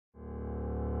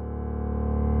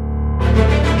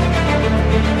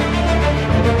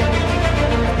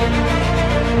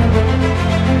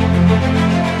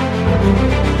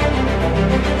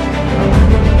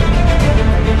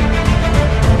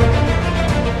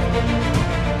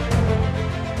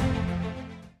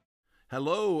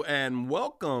Hello and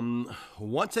welcome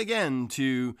once again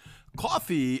to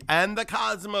Coffee and the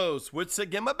Cosmos with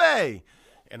Sagima Bay.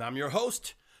 And I'm your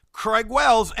host, Craig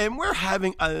Wells, and we're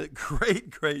having a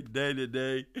great day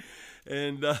today.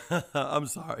 And I'm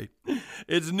sorry.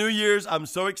 It's New Year's. I'm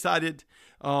so excited.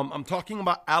 I'm talking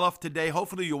about Aleph today.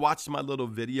 Hopefully you watched my little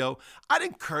video. I'd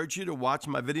encourage you to watch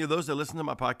my video. Those that listen to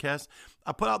my podcast,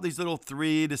 I put out these little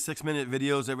 3 to 6 minute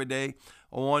videos every day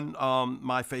on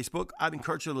my Facebook. I'd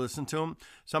encourage you to listen to them.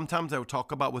 Sometimes I will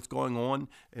talk about what's going on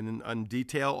in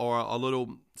detail, or a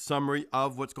little summary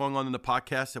of what's going on in the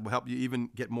podcast that will help you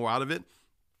even get more out of it,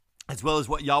 as well as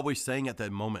what Yahweh's saying at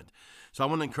that moment. So I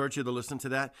want to encourage you to listen to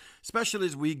that, especially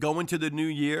as we go into the new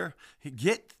year.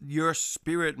 Get your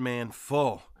spirit man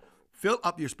full. Fill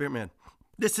up your spirit man.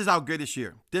 This is our greatest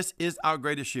year. This is our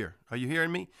greatest year. Are you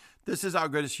hearing me? This is our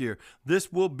greatest year.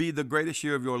 This will be the greatest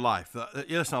year of your life.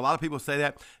 Listen, a lot of people say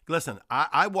that. Listen,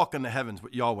 I walk in the heavens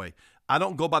with Yahweh. I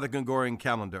don't go by the Gregorian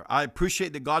calendar. I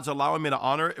appreciate that God's allowing me to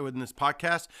honor it within this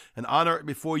podcast and honor it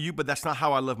before you, but that's not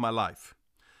how I live my life.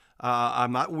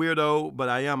 I'm not weirdo, but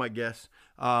I am, I guess.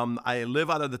 I live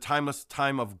out of the timeless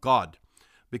time of God.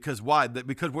 Because why?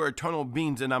 Because we're eternal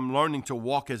beings, and I'm learning to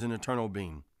walk as an eternal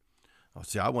being. Oh,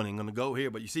 see, I wasn't going to go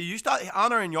here, but you see, you start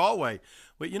honoring Yahweh.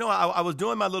 But you know, I was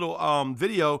doing my little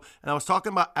video, and I was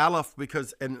talking about Aleph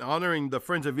and honoring the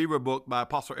Friends of Era book by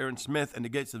Apostle Aaron Smith and the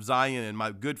Gates of Zion, and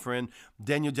my good friend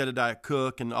Daniel Jedediah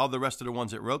Cook, and all the rest of the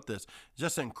ones that wrote this. It's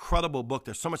just an incredible book.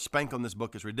 There's so much spank on this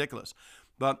book; it's ridiculous.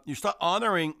 But you start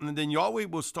honoring, and then Yahweh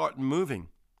will start moving.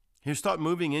 He'll start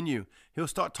moving in you. He'll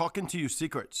start talking to you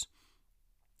secrets.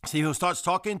 See, he'll start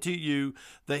talking to you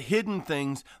the hidden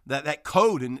things, that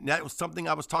code. And that was something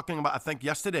I was talking about, I think,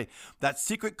 yesterday. That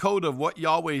secret code of what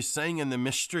Yahweh is saying in the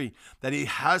mystery that he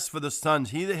has for the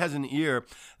sons. He that has an ear,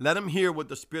 let him hear what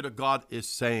the Spirit of God is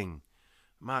saying.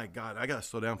 My God, I got to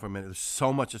slow down for a minute. There's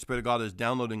so much the Spirit of God is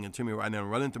downloading into me right now,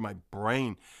 running through my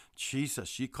brain. Jesus,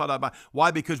 she caught up by. Why?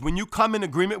 Because when you come in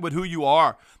agreement with who you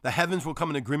are, the heavens will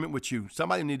come in agreement with you.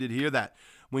 Somebody needed to hear that.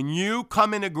 When you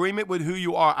come in agreement with who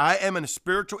you are, I am a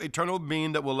spiritual, eternal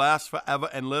being that will last forever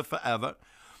and live forever.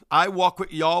 I walk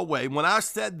with Yahweh. When I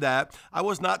said that, I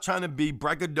was not trying to be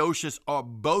braggadocious or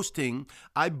boasting.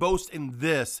 I boast in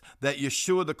this, that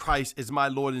Yeshua the Christ is my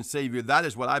Lord and Savior. That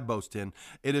is what I boast in.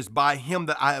 It is by him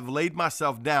that I have laid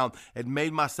myself down and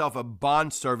made myself a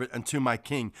bondservant unto my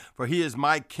King. For he is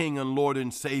my King and Lord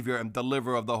and Savior and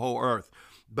deliverer of the whole earth.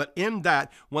 But in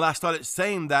that, when I started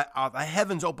saying that, the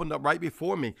heavens opened up right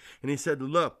before me. And he said,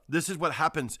 look, this is what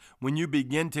happens when you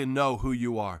begin to know who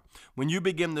you are. When you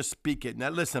begin to speak it. Now,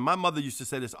 listen, my mother used to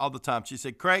say this all the time. She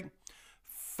said, Craig,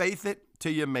 faith it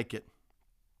till you make it.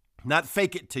 Not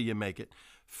fake it till you make it.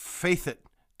 Faith it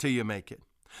till you make it.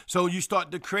 So you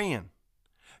start decreeing.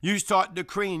 You start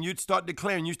decreeing. You start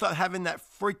declaring. You start having that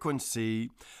frequency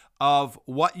of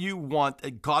what you want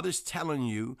that God is telling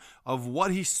you, of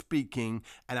what he's speaking,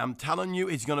 and I'm telling you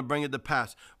he's going to bring it to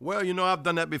pass. Well, you know, I've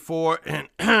done that before, and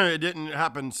it didn't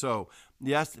happen so.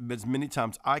 Yes, but many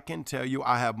times I can tell you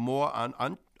I have more,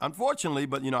 unfortunately,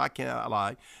 but, you know, I can't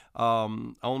lie,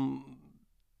 I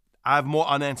have more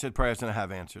unanswered prayers than I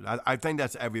have answered. I think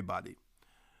that's everybody.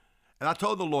 And I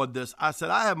told the Lord this. I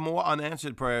said, I have more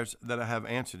unanswered prayers than I have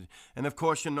answered. And, of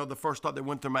course, you know, the first thought that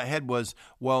went through my head was,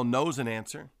 well, no's an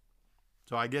answer.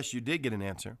 So I guess you did get an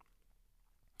answer.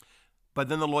 But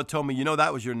then the Lord told me, you know,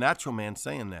 that was your natural man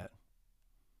saying that.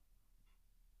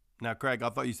 Now, Craig, I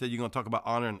thought you said you're going to talk about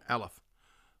honor and Aleph.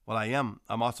 Well, I am.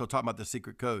 I'm also talking about the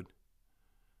secret code.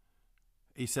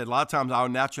 He said a lot of times our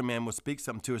natural man will speak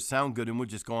something to us, sound good, and we'll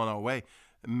just go on our way.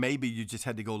 Maybe you just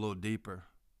had to go a little deeper.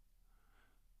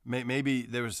 Maybe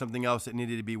there was something else that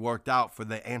needed to be worked out for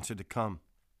the answer to come.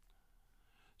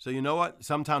 So you know what?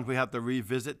 Sometimes we have to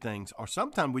revisit things, or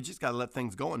sometimes we just got to let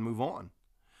things go and move on.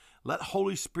 Let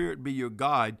Holy Spirit be your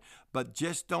guide, but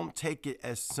just don't take it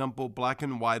as simple, black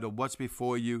and white, or what's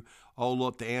before you. Oh,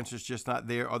 look, the answer's just not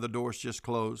there, or the door's just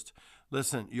closed.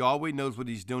 Listen, Yahweh knows what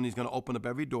he's doing. He's going to open up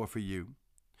every door for you.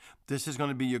 This is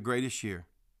going to be your greatest year.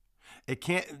 It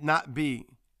can't not be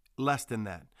less than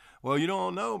that. Well, you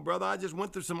don't know, brother. I just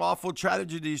went through some awful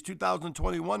tragedies.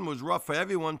 2021 was rough for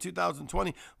everyone.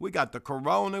 2020, we got the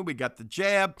corona, we got the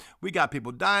jab, we got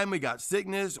people dying, we got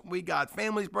sickness, we got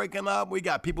families breaking up, we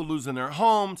got people losing their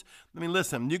homes. I mean,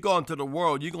 listen, you go into the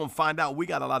world, you're going to find out we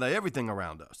got a lot of everything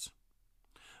around us.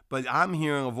 But I'm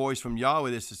hearing a voice from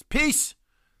Yahweh that says, peace,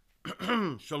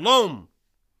 shalom,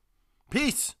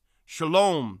 peace,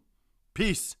 shalom,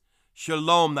 peace,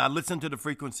 shalom. Now listen to the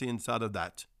frequency inside of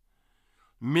that.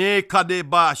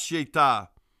 Mekadeba sheta.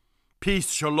 Peace,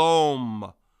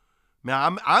 shalom.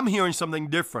 Man, I'm hearing something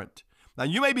different. Now,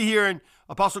 you may be hearing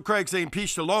Apostle Craig saying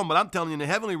peace, shalom, but I'm telling you in the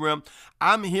heavenly realm,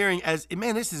 I'm hearing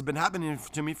man, this has been happening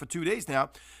to me for 2 days now.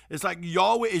 It's like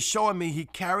Yahweh is showing me he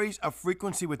carries a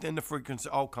frequency within the frequency.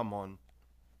 Oh, come on.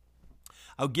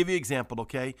 I'll give you an example,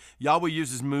 okay? Yahweh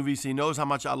uses movies. He knows how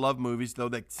much I love movies, though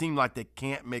they seem like they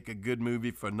can't make a good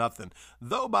movie for nothing.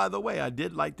 Though, by the way, I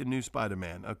did like the new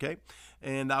Spider-Man, okay?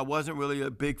 And I wasn't really a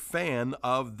big fan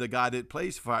of the guy that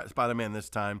plays Spider-Man this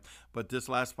time, but this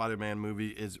last Spider-Man movie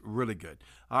is really good,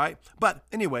 all right? But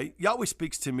anyway, Yahweh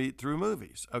speaks to me through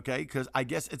movies, okay? Because I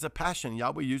guess it's a passion.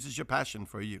 Yahweh uses your passion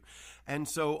for you. And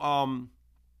so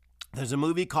there's a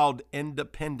movie called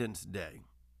Independence Day.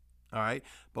 All right.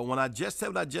 But when I just said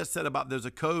what I just said about there's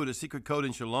a code, a secret code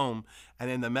in Shalom,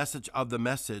 and in the message of the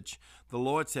message, the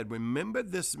Lord said, remember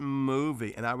this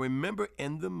movie. And I remember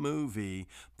in the movie,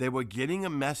 they were getting a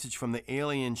message from the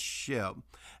alien ship,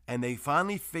 and they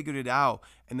finally figured it out.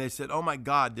 And they said, oh my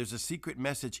God, there's a secret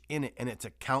message in it, and it's a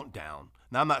countdown.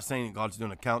 Now, I'm not saying that God's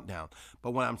doing a countdown,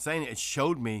 but what I'm saying, it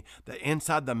showed me that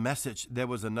inside the message, there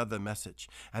was another message.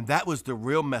 And that was the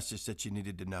real message that you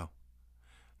needed to know.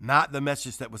 Not the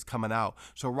message that was coming out.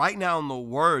 So right now in the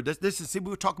Word, this is, see, we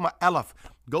were talking about Aleph.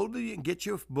 Go to get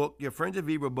your book, your Friends of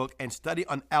Hebrew book, and study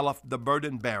on Aleph, the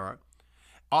burden bearer.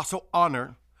 Also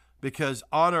honor, because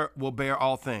honor will bear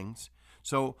all things.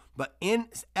 So, but in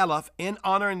Aleph, in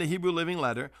honor in the Hebrew Living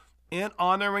Letter, in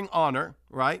honoring honor,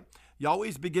 right? Yahweh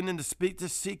is beginning to speak the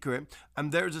secret,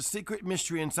 and there's a secret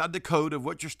mystery inside the code of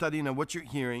what you're studying and what you're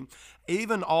hearing.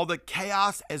 Even all the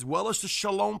chaos as well as the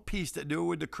shalom peace that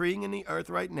we're decreeing in the earth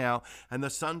right now, and the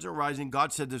suns are rising.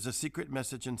 God said there's a secret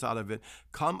message inside of it.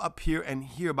 Come up here and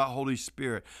hear about Holy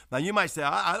Spirit. Now you might say,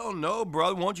 I don't know,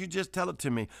 brother. Won't you just tell it to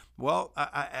me? Well,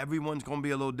 everyone's going to be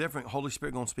a little different. Holy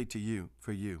Spirit going to speak to you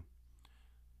for you.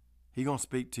 He's going to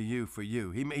speak to you for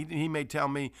you. He may tell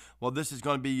me, well, this is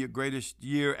going to be your greatest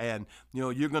year, and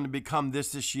you're going to become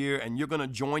this year, and you're going to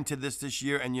join to this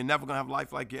year, and you're never going to have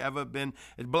life like you ever been.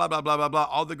 It's blah, blah, blah, blah, blah,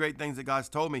 all the great things that God's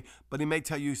told me. But he may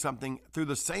tell you something through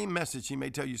the same message. He may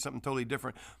tell you something totally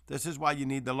different. This is why you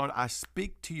need to learn. I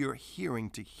speak to your hearing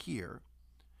to hear.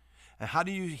 And how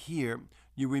do you hear?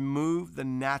 You remove the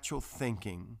natural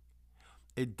thinking.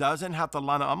 It doesn't have to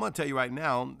line up. I'm going to tell you right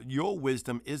now, your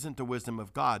wisdom isn't the wisdom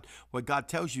of God. What God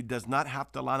tells you does not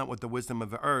have to line up with the wisdom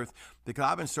of the earth, because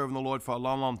I've been serving the Lord for a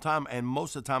long, long time, and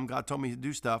most of the time God told me to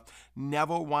do stuff,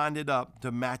 never winded up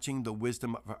to matching the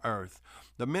wisdom of the earth.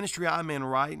 The ministry I'm in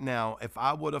right now, if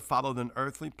I would have followed an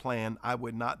earthly plan, I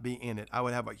would not be in it. I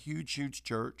would have a huge, huge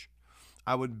church.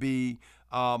 I would be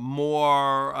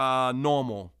more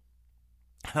normal.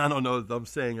 I don't know if I'm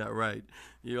saying that right.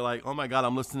 You're like, oh my God,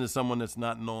 I'm listening to someone that's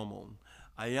not normal.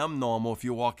 I am normal if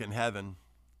you walk in heaven.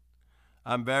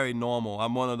 I'm very normal.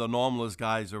 I'm one of the normalest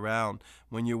guys around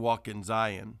when you walk in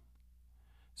Zion.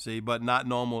 See, but not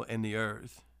normal in the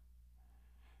earth.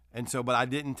 And so, but I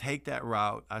didn't take that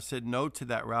route. I said no to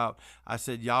that route. I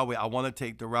said, Yahweh, I want to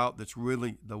take the route that's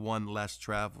really the one less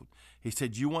traveled. He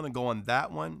said, you want to go on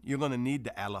that one? You're going to need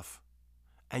the Aleph,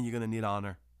 and you're going to need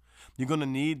honor. You're going to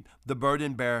need the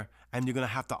burden bearer, and you're going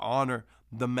to have to honor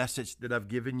the message that I've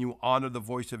given you. Honor the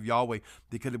voice of Yahweh,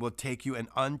 because it will take you in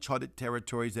uncharted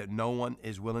territories that no one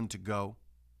is willing to go,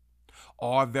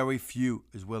 or very few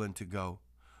is willing to go.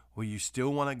 Will you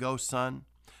still want to go, son?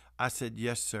 I said,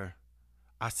 yes, sir.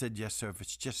 I said, yes, sir. If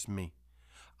it's just me,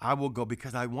 I will go,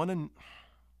 because I want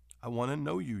to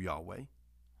know you, Yahweh.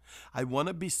 I want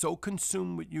to be so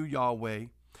consumed with you, Yahweh,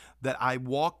 that I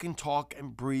walk and talk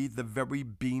and breathe the very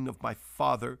being of my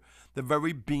Father, the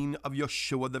very being of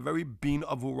Yeshua, the very being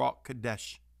of Ruach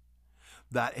Kadesh.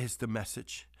 That is the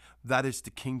message. That is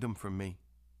the kingdom for me.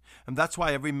 And that's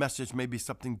why every message may be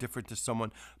something different to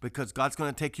someone, because God's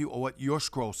going to take you to what your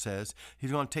scroll says.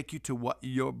 He's going to take you to what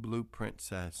your blueprint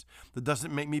says. That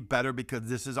doesn't make me better, because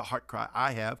this is a heart cry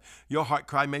I have. Your heart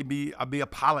cry may be a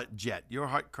pilot jet. Your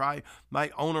heart cry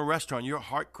might own a restaurant. Your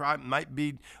heart cry might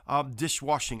be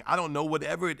dishwashing. I don't know,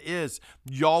 whatever it is,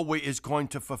 Yahweh is going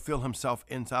to fulfill himself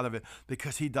inside of it,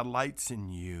 because he delights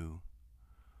in you.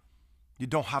 You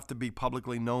don't have to be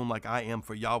publicly known like I am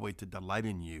for Yahweh to delight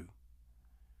in you.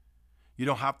 You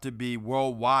don't have to be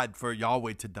worldwide for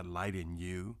Yahweh to delight in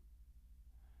you.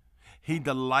 He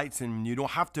delights in you. You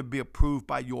don't have to be approved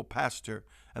by your pastor,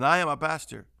 and I am a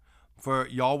pastor, for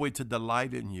Yahweh to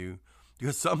delight in you,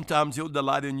 because sometimes he'll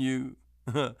delight in you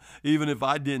even if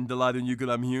I didn't delight in you,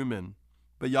 because I'm human.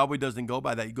 But Yahweh doesn't go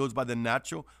by that. He goes by the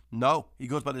natural. No, he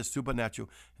goes by the supernatural.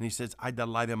 And he says, I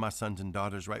delight in my sons and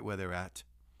daughters right where they're at.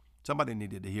 Somebody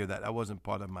needed to hear that. That wasn't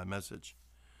part of my message.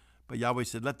 But Yahweh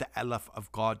said, let the Aleph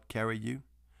of God carry you.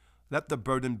 Let the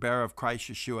burden bearer of Christ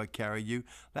Yeshua carry you.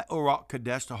 Let Ruach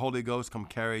Kadesh, the Holy Ghost, come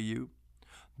carry you.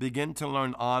 Begin to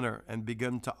learn honor and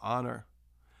begin to honor.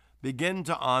 Begin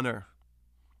to honor.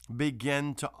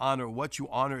 Begin to honor. What you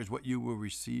honor is what you will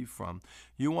receive from.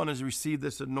 You want to receive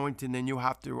this anointing, then you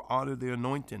have to honor the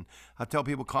anointing. I tell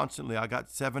people constantly, I got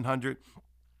 700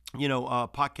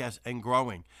 podcasts and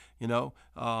growing.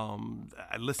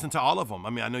 I listen to all of them. I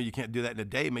mean, I know you can't do that in a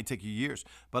day. It may take you years,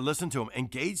 but listen to them,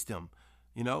 engage them.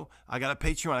 I got a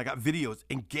Patreon, I got videos,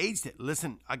 engage it.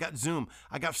 Listen, I got Zoom.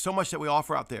 I got so much that we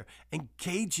offer out there.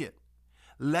 Engage it.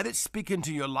 Let it speak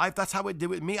into your life. That's how it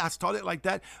did with me. I started like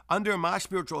that under my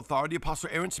spiritual authority, Apostle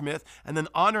Aaron Smith, and then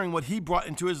honoring what he brought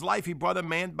into his life. He brought a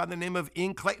man by the name of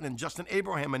Ian Clayton and Justin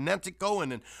Abraham and Nancy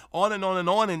Cohen and on and on and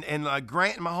on, and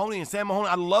Grant Mahoney and Sam Mahoney.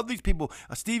 I love these people.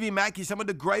 Stevie Mackey, some of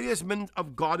the greatest men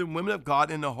of God and women of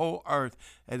God in the whole earth.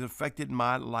 It affected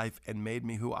my life and made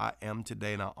me who I am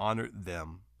today, and I honored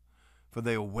them, for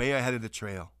they were way ahead of the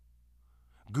trail.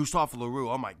 Gustave LaRue,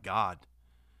 oh my God.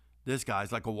 This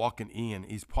guy's like a walking Ian.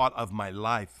 He's part of my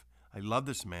life. I love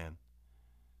this man.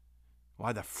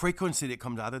 Why? The frequency that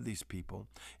comes out of these people.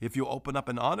 If you open up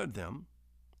and honor them,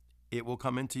 it will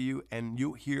come into you and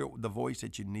you hear the voice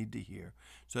that you need to hear.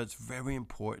 So it's very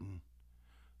important.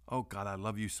 Oh God, I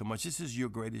love you so much. This is your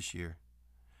greatest year.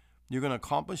 You're going to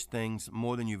accomplish things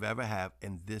more than you've ever have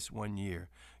in this 1 year.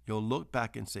 You'll look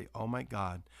back and say, oh my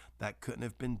God, that couldn't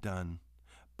have been done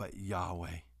but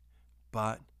Yahweh.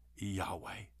 But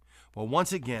Yahweh. Well,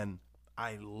 once again,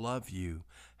 I love you.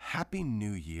 Happy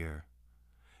New Year.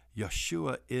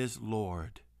 Yeshua is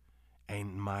Lord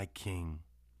and my King.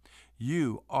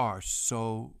 You are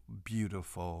so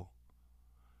beautiful,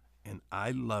 and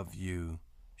I love you.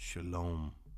 Shalom.